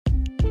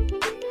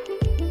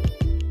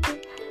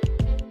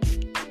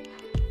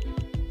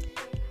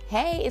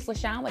Hey, it's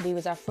LaShawn with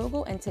Divas Are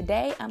Frugal, and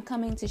today I'm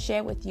coming to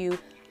share with you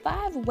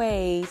 5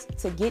 ways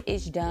to get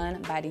it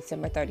done by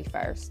December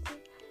 31st.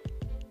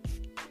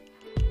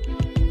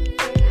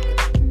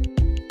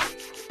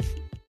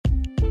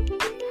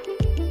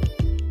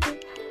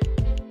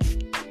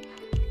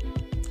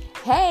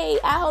 Hey,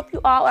 I hope you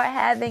all are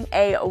having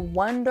a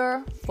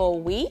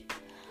wonderful week.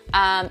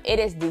 It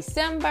is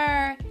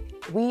December.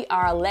 We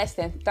are less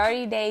than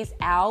 30 days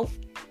out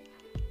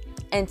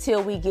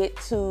until we get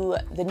to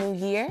the new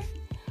year.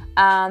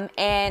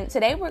 And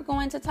today we're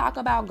going to talk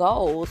about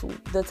goals.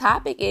 The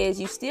topic is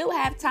you still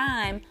have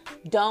time.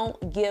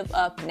 Don't give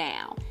up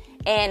now.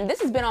 And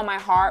this has been on my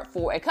heart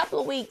for a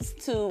couple of weeks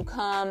to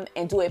come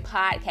and do a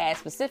podcast,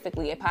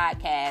 specifically a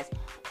podcast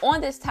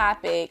on this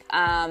topic.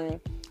 I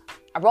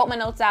wrote my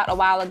notes out a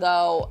while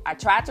ago. I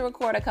tried to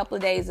record a couple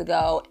of days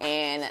ago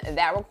and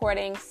that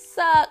recording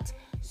sucked.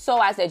 So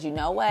I said, you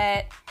know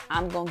what?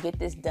 I'm going to get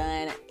this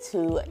done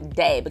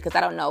today because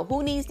I don't know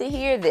who needs to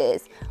hear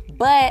this,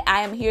 but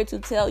I am here to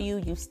tell you,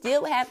 you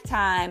still have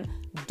time.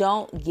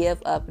 Don't give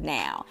up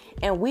now.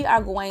 And we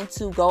are going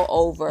to go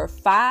over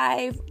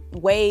 5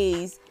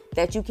 ways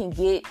that you can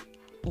get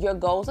your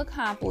goals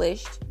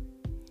accomplished,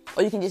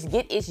 or you can just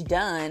get it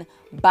done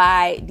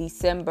by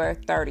December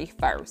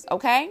 31st.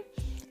 Okay.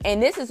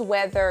 And this is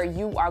whether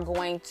you are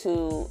going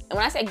to, and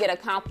when I say get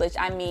accomplished,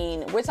 I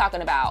mean, we're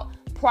talking about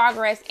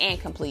progress and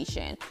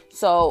completion.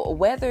 So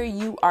whether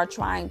you are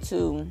trying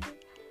to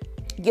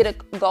get a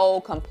goal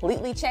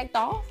completely checked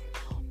off,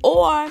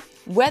 or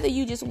whether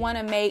you just want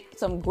to make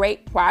some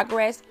great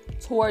progress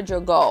towards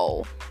your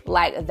goal,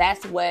 like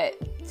that's what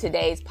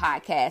today's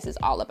podcast is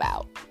all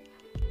about.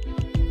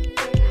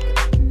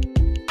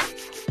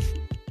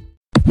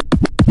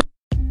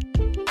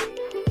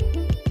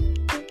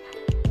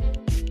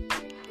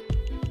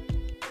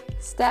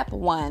 Step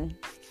 1,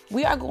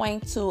 we are going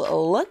to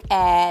look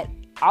at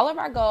all of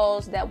our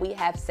goals that we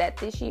have set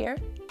this year.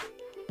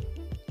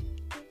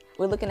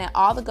 We're looking at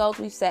all the goals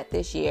we've set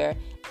this year.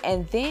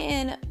 And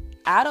then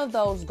out of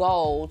those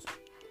goals,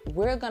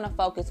 we're going to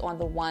focus on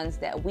the ones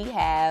that we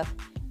have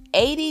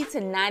 80 to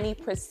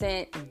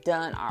 90%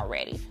 done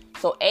already.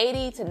 So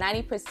 80 to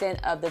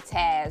 90% of the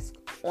tasks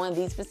on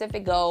these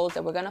specific goals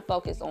that we're going to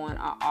focus on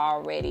are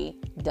already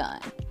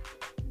done.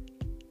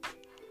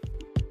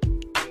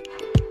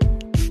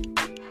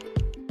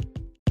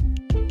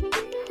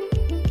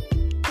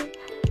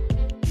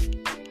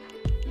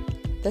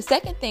 The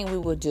second thing we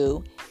will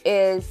do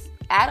is,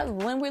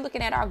 when we're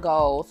looking at our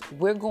goals,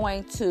 we're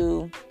going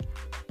to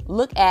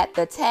look at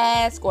the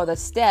task or the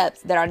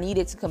steps that are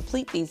needed to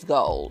complete these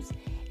goals.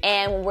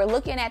 And when we're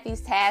looking at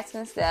these tasks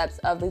and steps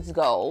of these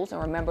goals,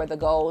 and remember the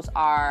goals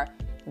are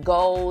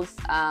goals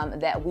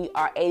that we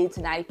are 80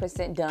 to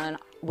 90% done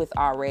with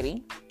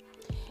already.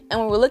 And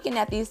when we're looking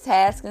at these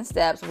tasks and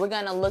steps, we're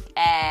going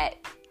to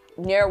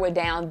narrow it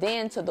down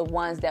then to the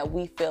ones that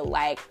we feel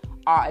like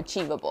are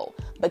achievable.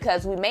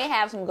 Because we may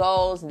have some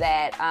goals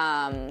that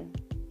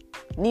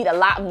need a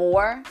lot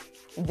more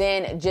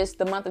than just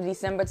the month of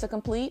December to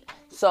complete.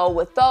 So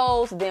with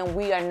those, then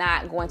we are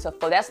not going to,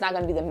 that's not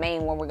going to be the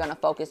main one we're going to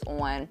focus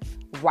on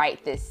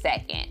right this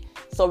second.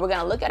 So we're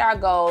going to look at our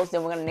goals,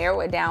 then we're going to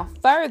narrow it down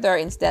further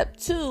in step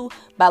 2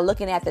 by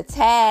looking at the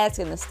tasks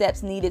and the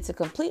steps needed to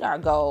complete our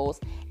goals,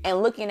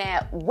 and looking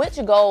at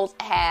which goals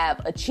have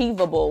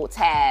achievable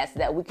tasks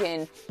that we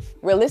can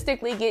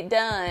realistically get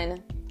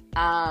done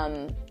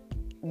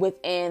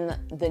within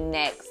the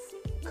next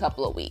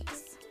couple of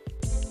weeks.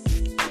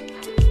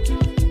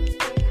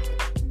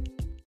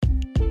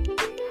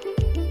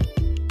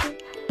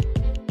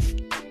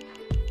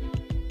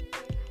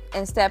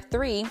 In step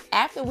 3,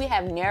 after we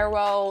have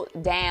narrowed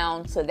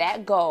down to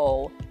that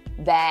goal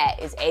that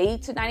is 80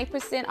 to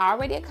 90%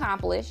 already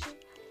accomplished,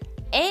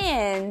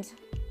 and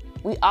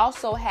we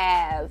also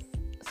have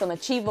some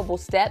achievable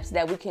steps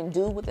that we can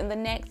do within the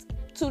next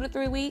 2 to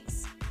 3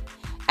 weeks,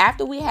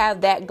 after we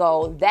have that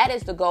goal, that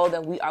is the goal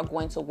that we are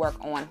going to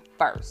work on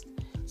first.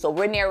 So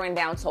we're narrowing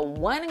down to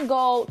one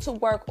goal to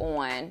work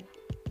on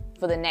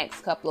for the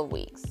next couple of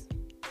weeks.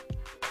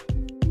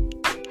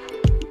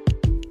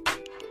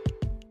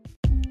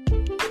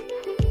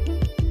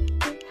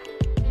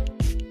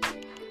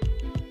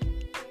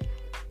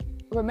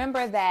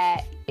 Remember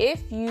that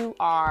if you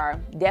are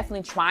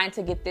definitely trying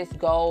to get this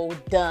goal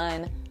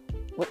done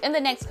within the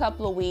next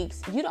couple of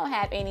weeks, you don't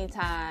have any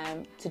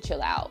time to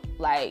chill out.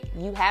 Like,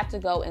 you have to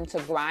go into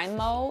grind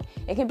mode.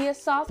 It can be a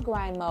soft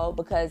grind mode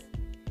because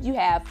you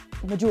have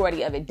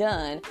majority of it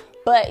done,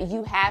 but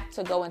you have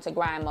to go into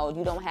grind mode.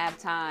 You don't have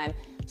time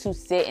to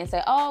sit and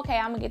say, oh, okay,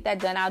 I'm gonna get that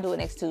done. I'll do it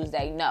next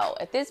Tuesday. No,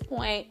 at this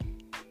point,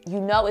 you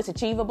know it's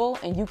achievable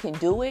and you can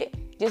do it.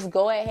 Just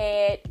go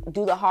ahead,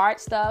 do the hard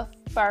stuff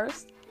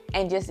first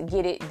and just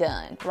get it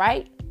done,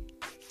 right?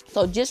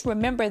 So just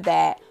remember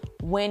that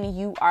when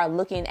you are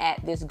looking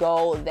at this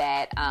goal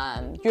that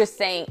you're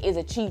saying is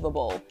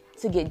achievable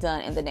to get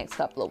done in the next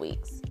couple of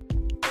weeks.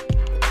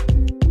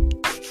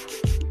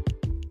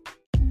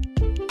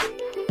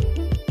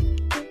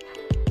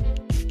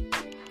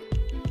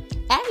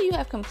 After you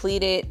have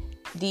completed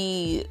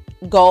the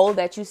goal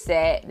that you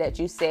set, that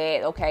you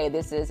said, okay,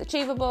 this is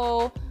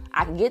achievable,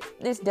 I can get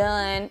this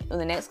done in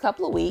the next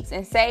couple of weeks,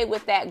 and say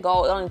with that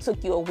goal, it only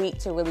took you a week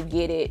to really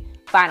get it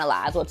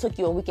finalized, or it took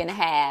you a week and a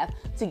half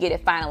to get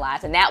it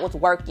finalized, and that was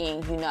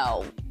working,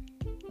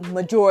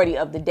 majority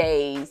of the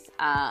days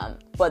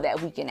for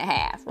that week and a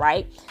half,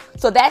 right?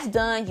 So that's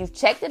done. You've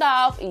checked it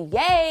off.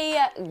 Yay,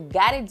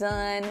 got it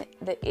done.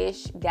 The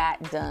ish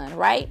got done,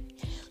 right?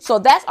 So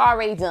that's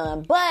already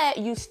done, but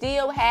you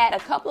still had a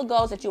couple of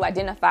goals that you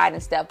identified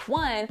in step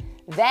 1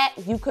 that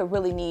you could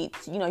really need,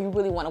 you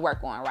really want to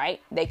work on,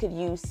 right? They could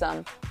use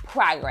some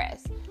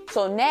progress.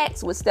 So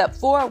next, with step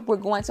 4, we're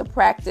going to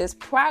practice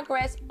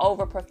progress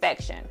over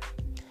perfection.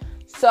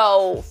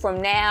 So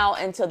from now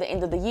until the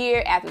end of the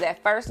year, after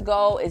that first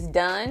goal is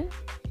done,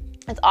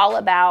 it's all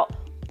about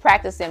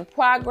practicing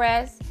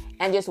progress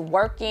and just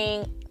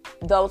working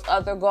those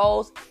other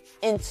goals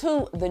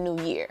into the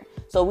new year.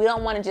 So we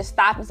don't want to just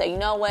stop and say, you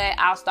know what,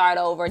 I'll start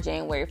over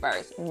January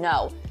 1st.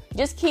 No,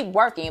 just keep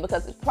working,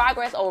 because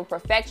progress over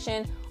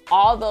perfection,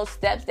 all those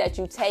steps that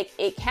you take,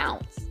 it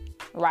counts,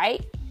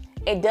 right?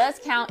 It does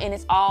count, and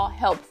it's all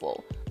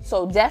helpful.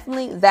 So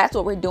definitely that's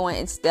what we're doing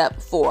in step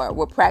 4.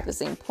 We're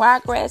practicing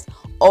progress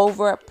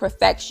over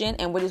perfection,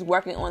 and we're just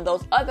working on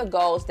those other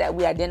goals that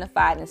we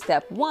identified in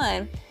step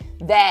 1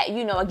 that,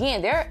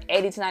 again, they're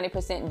 80 to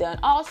 90% done.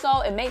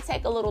 Also, it may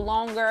take a little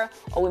longer,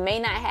 or we may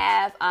not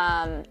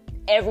have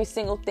every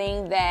single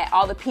thing, that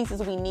all the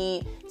pieces we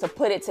need to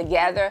put it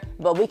together,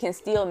 but we can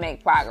still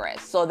make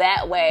progress. So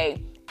that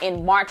way,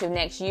 in March of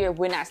next year,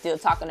 we're not still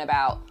talking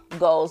about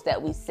goals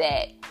that we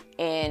set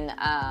in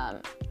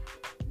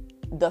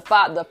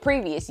the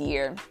previous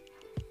year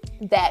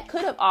that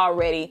could have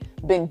already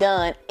been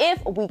done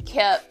if we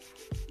kept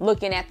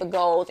looking at the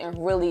goals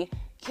and really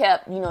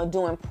kept,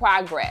 doing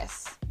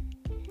progress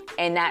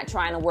and not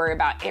trying to worry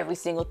about every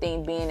single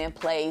thing being in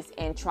place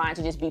and trying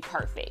to just be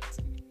perfect.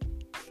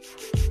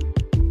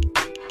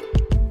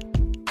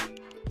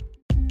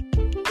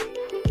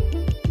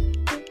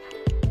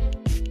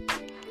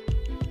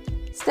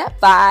 Step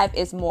 5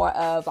 is more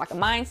of like a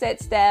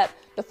mindset step.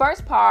 The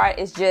first part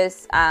is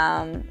just,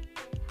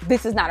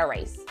 this is not a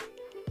race.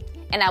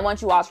 And I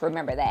want you all to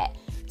remember that.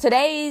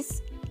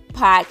 Today's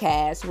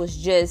podcast was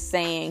just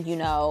saying,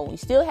 you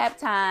still have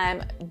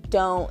time.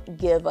 Don't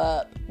give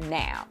up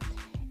now.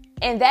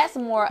 And that's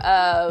more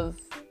of,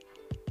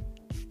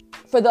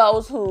 for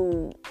those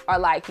who are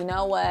like, you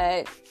know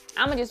what,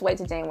 I'm going to just wait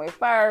till January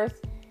 1st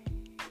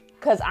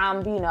because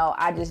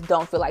I just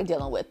don't feel like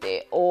dealing with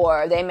it.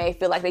 Or they may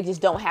feel like they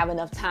just don't have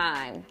enough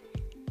time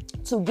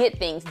to get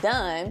things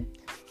done.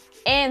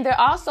 And they're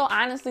also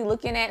honestly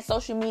looking at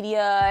social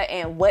media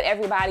and what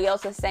everybody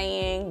else is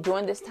saying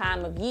during this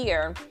time of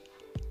year.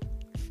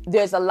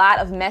 There's a lot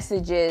of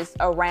messages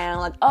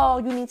around like, oh,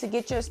 you need to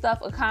get your stuff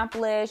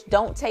accomplished.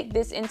 Don't take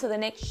this into the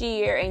next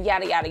year, and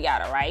yada, yada,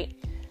 yada, right?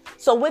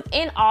 So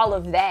within all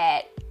of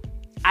that,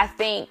 I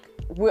think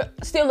we're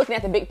still looking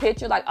at the big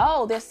picture. Like,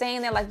 oh, they're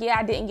saying that like, yeah,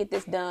 I didn't get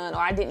this done, or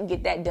I didn't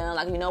get that done.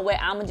 Like, you know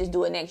what? I'm going to just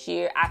do it next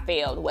year. I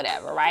failed,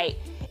 whatever, right?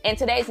 And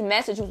today's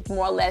message was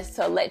more or less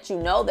to let you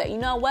know that, you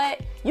know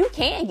what? You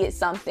can get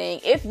something.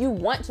 If you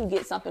want to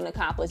get something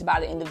accomplished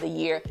by the end of the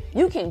year,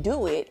 you can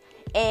do it.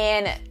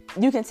 And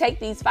you can take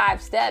these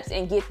 5 steps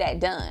and get that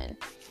done.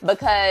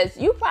 Because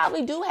you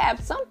probably do have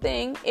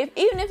something,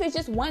 even if it's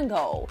just one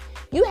goal,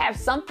 you have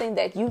something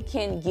that you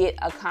can get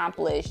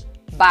accomplished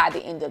by the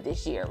end of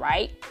this year,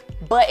 right?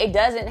 But it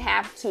doesn't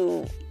have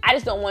to, I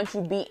just don't want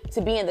you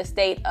to be in the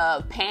state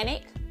of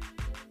panic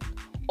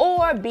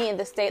or be in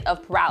the state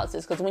of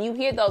paralysis. Because when you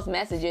hear those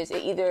messages,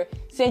 it either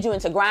sends you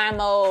into grind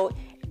mode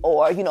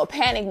or,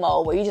 panic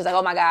mode, where you're just like,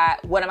 oh my God,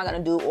 what am I going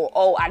to do? Or,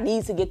 oh, I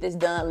need to get this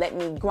done. Let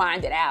me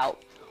grind it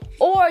out.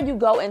 Or you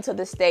go into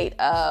the state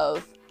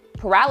of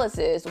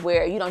paralysis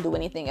where you don't do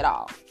anything at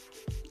all.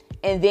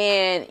 And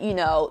then,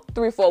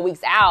 3-4 weeks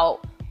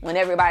out, when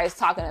everybody's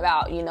talking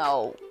about,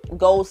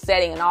 goal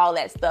setting and all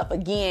that stuff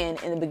again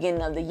in the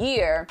beginning of the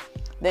year,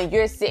 then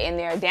you're sitting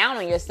there down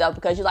on yourself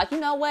because you're like, you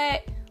know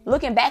what?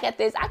 Looking back at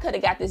this, I could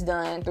have got this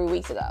done 3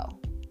 weeks ago,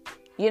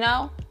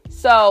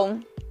 So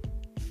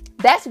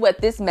that's what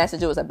this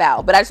message was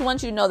about. But I just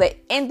want you to know that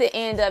in the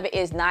end of it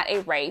is not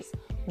a race.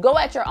 Go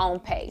at your own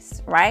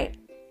pace, right?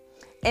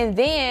 And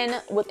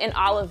then within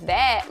all of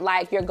that,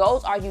 like, your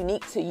goals are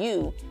unique to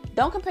you.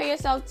 Don't compare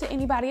yourself to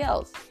anybody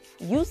else.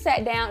 You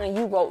sat down and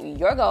you wrote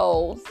your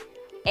goals,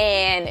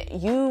 and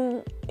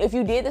if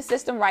you did the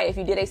system right, if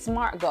you did a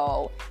SMART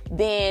goal,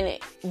 then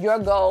your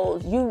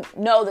goals, you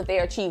know that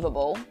they're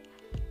achievable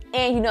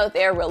and you know that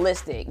they're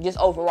realistic, just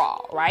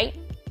overall, right?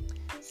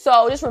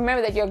 So just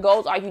remember that your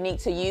goals are unique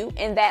to you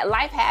and that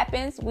life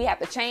happens. We have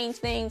to change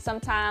things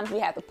sometimes. We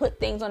have to put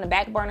things on the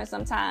back burner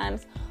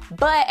sometimes.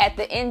 But at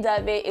the end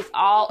of it, it's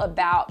all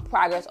about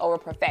progress over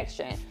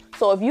perfection.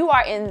 So if you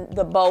are in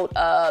the boat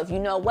of, you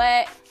know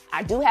what,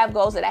 I do have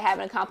goals that I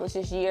haven't accomplished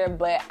this year,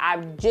 but I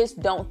just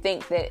don't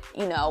think that,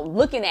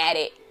 looking at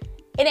it,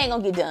 it ain't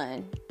gonna get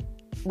done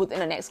within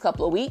the next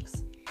couple of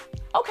weeks.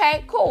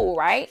 Okay, cool,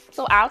 right?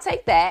 So I'll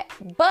take that.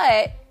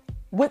 But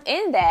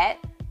within that,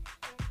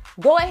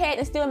 go ahead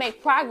and still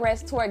make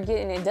progress toward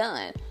getting it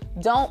done.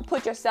 Don't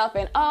put yourself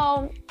in,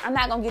 oh, I'm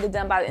not going to get it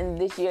done by the end of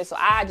this year, so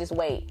I just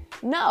wait.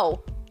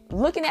 No,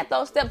 looking at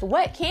those steps,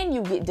 what can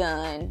you get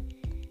done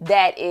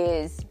that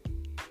is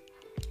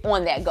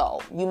on that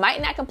goal? You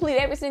might not complete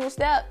every single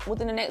step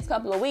within the next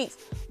couple of weeks,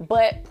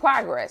 but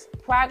progress.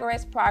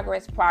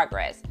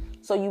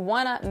 So you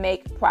want to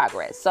make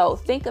progress. So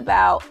think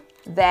about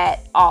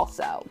that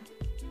also.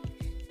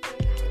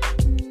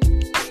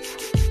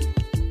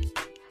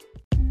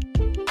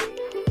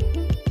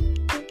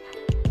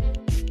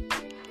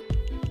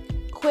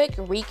 Quick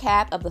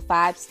recap of the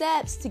 5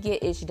 steps to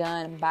get it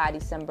done by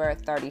December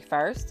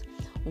 31st.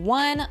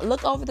 1,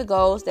 look over the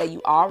goals that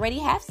you already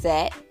have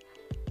set,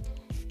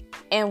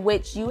 in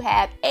which you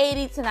have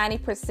 80 to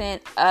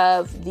 90%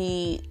 of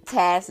the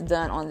tasks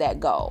done on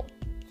that goal.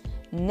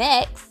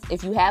 Next,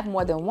 if you have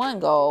more than one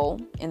goal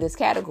in this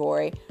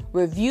category,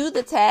 review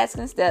the tasks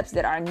and steps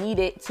that are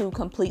needed to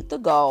complete the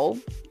goal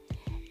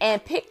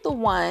and pick the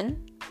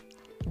one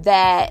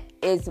that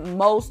is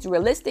most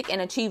realistic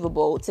and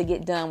achievable to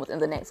get done within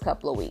the next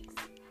couple of weeks.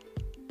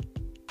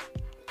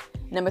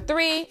 Number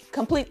 3,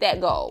 complete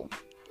that goal.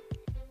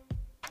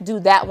 Do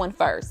that one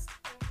first.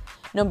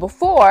 Number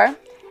 4,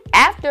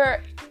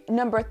 after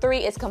number 3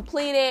 is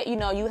completed,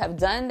 you have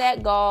done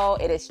that goal,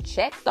 it is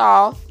checked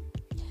off.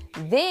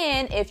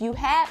 Then if you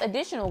have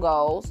additional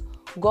goals,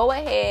 go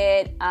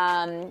ahead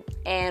and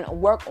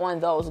work on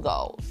those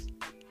goals.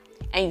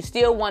 And you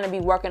still want to be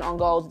working on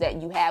goals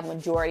that you have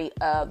majority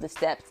of the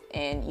steps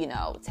and,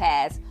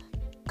 tasks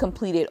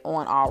completed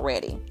on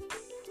already.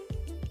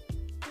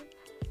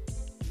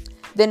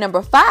 Then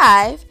number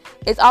 5,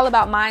 it's all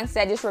about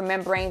mindset, just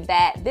remembering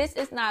that this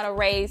is not a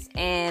race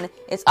and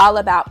it's all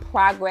about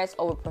progress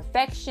over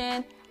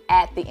perfection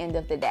at the end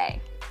of the day.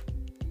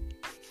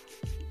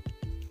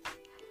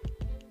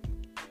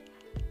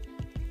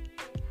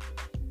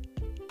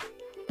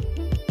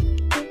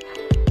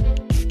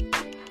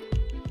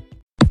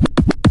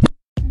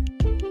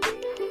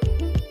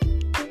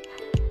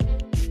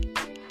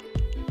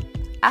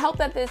 I hope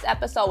that this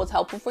episode was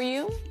helpful for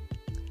you.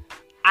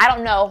 I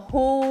don't know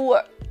who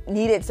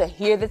needed to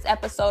hear this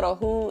episode or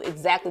who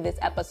exactly this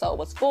episode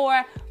was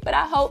for, but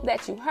I hope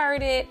that you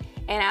heard it,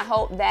 and I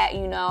hope that,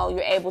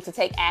 you're able to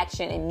take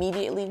action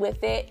immediately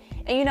with it.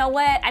 And you know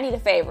what? I need a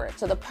favor.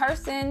 So the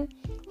person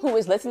who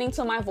is listening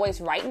to my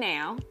voice right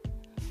now,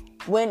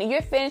 when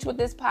you're finished with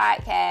this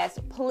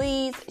podcast,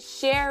 please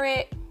share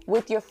it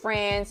with your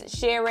friends.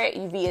 Share it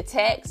via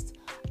text,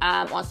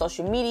 on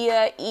social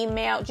media,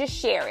 email. Just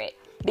share it.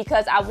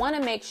 Because I want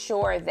to make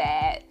sure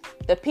that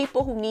the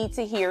people who need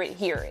to hear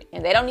it.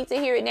 And they don't need to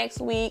hear it next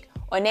week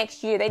or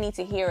next year. They need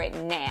to hear it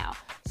now.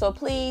 So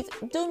please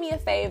do me a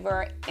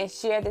favor and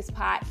share this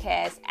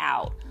podcast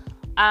out.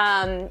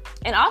 And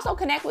also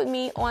connect with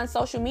me on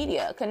social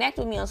media.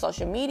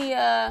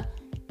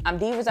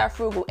 Divas Are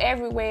Frugal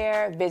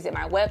everywhere. Visit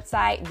my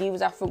website,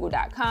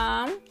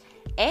 divasarefrugal.com.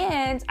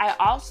 And I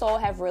also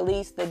have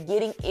released the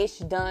Getting Ish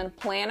Done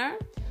Planner,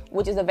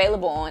 which is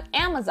available on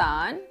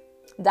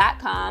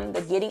Amazon.com,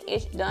 the Getting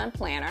Ish Done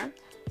Planner.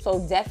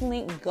 So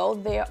definitely go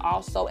there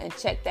also and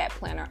check that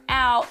planner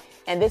out.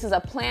 And this is a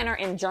planner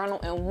and journal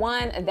in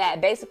one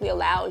that basically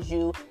allows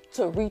you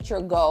to reach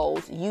your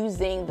goals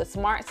using the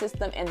SMART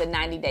system and the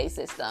 90-day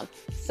system.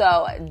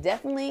 So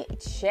definitely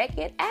check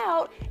it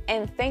out.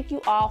 And thank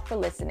you all for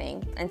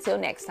listening. Until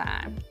next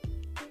time.